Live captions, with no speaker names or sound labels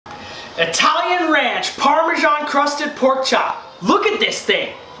Italian ranch Parmesan crusted pork chop. Look at this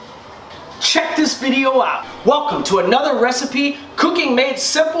thing. Check this video out. Welcome to another recipe, cooking made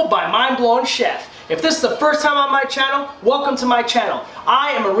simple by mind-blowing chef. If this is the first time on my channel, welcome to my channel.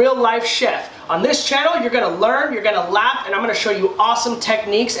 I am a real life chef. On this channel, you're gonna learn, you're gonna laugh, and I'm gonna show you awesome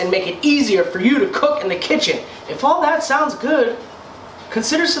techniques and make it easier for you to cook in the kitchen. If all that sounds good,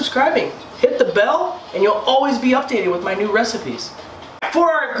 consider subscribing. Hit the bell, and you'll always be updated with my new recipes. For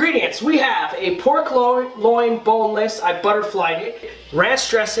our ingredients, we have a pork loin boneless, I butterflied it, ranch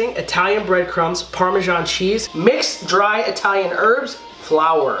dressing, Italian breadcrumbs, Parmesan cheese, mixed dry Italian herbs,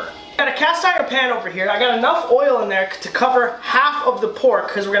 flour. I got a cast iron pan over here. I got enough oil in there to cover half of the pork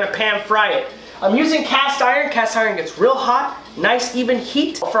because we're gonna pan fry it. I'm using cast iron. Cast iron gets real hot, nice even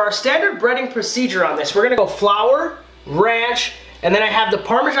heat. For our standard breading procedure on this, we're gonna go flour, ranch, and then I have the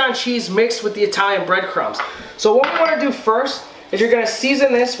Parmesan cheese mixed with the Italian breadcrumbs. So what we wanna do first is you're gonna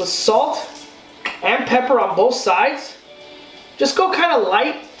season this with salt and pepper on both sides. Just go kind of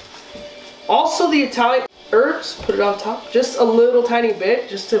light. Also the Italian herbs, put it on top, just a little tiny bit,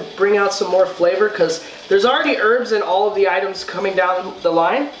 just to bring out some more flavor, because there's already herbs in all of the items coming down the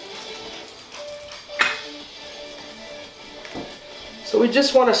line. So we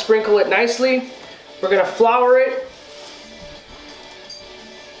just want to sprinkle it nicely. We're gonna flour it.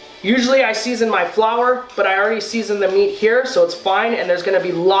 Usually I season my flour, but I already seasoned the meat here, so it's fine, and there's gonna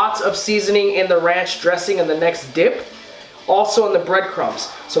be lots of seasoning in the ranch dressing in the next dip. Also in the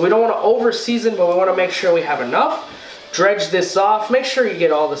breadcrumbs. So we don't want to over season, but we want to make sure we have enough. Dredge this off. Make sure you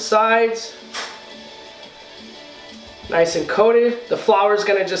get all the sides nice and coated. The flour is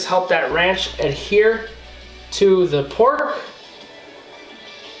going to just help that ranch adhere to the pork.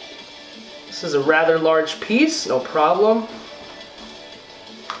 This is a rather large piece, no problem.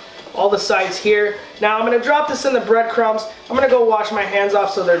 All the sides here. Now I'm going to drop this in the breadcrumbs. I'm going to go wash my hands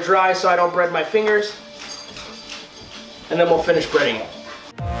off so they're dry so I don't bread my fingers. And then we'll finish breading it.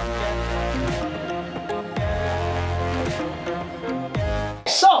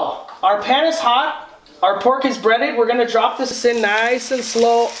 So, our pan is hot, our pork is breaded. We're gonna drop this in nice and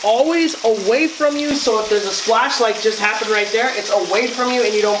slow, always away from you, so if there's a splash like just happened right there, it's away from you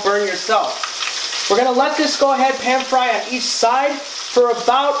and you don't burn yourself. We're gonna let this go ahead pan fry on each side for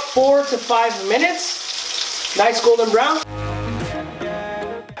about 4 to 5 minutes. Nice golden brown.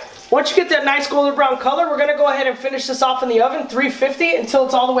 Once you get that nice golden brown color, we're gonna go ahead and finish this off in the oven, 350, until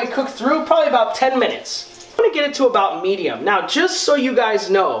it's all the way cooked through, probably about 10 minutes. I'm gonna get it to about medium. Now, just so you guys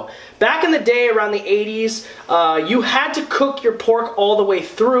know, back in the day, around the 80s, you had to cook your pork all the way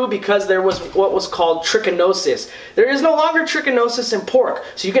through because there was what was called trichinosis. There is no longer trichinosis in pork,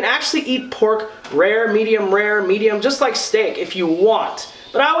 so you can actually eat pork rare, medium, just like steak if you want.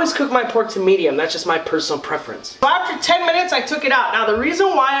 But I always cook my pork to medium. That's just my personal preference. So after 10 minutes, I took it out. Now the reason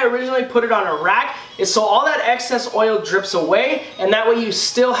why I originally put it on a rack is so all that excess oil drips away, and that way you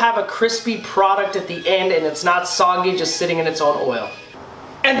still have a crispy product at the end and it's not soggy just sitting in its own oil.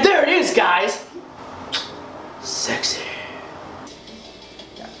 And there it is, guys. Sexy.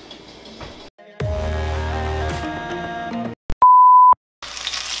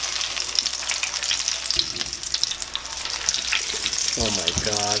 Oh my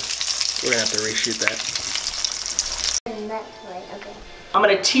god. We're gonna have to reshoot that. And that's right, okay. I'm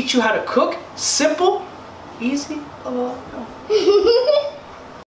gonna teach you how to cook. Simple, easy, oh no.